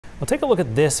Well, take a look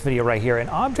at this video right here. An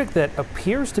object that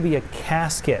appears to be a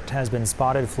casket has been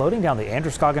spotted floating down the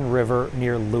Androscoggin River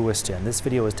near Lewiston. This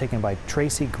video was taken by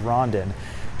Tracy Grondin.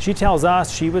 She tells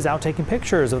us she was out taking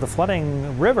pictures of the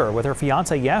flooding river with her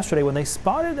fiance yesterday when they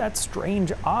spotted that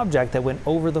strange object that went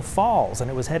over the falls,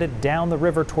 and it was headed down the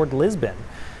river toward Lisbon.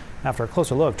 After a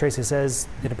closer look, Tracy says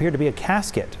it appeared to be a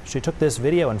casket. She took this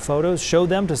video and photos, showed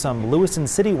them to some Lewiston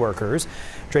city workers.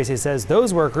 Tracy says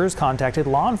those workers contacted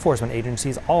law enforcement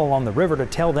agencies all along the river to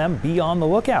tell them be on the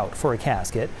lookout for a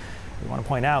casket. We want to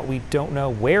point out we don't know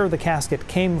where the casket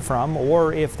came from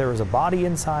or if there was a body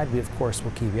inside. We, of course,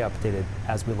 will keep you updated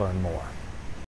as we learn more.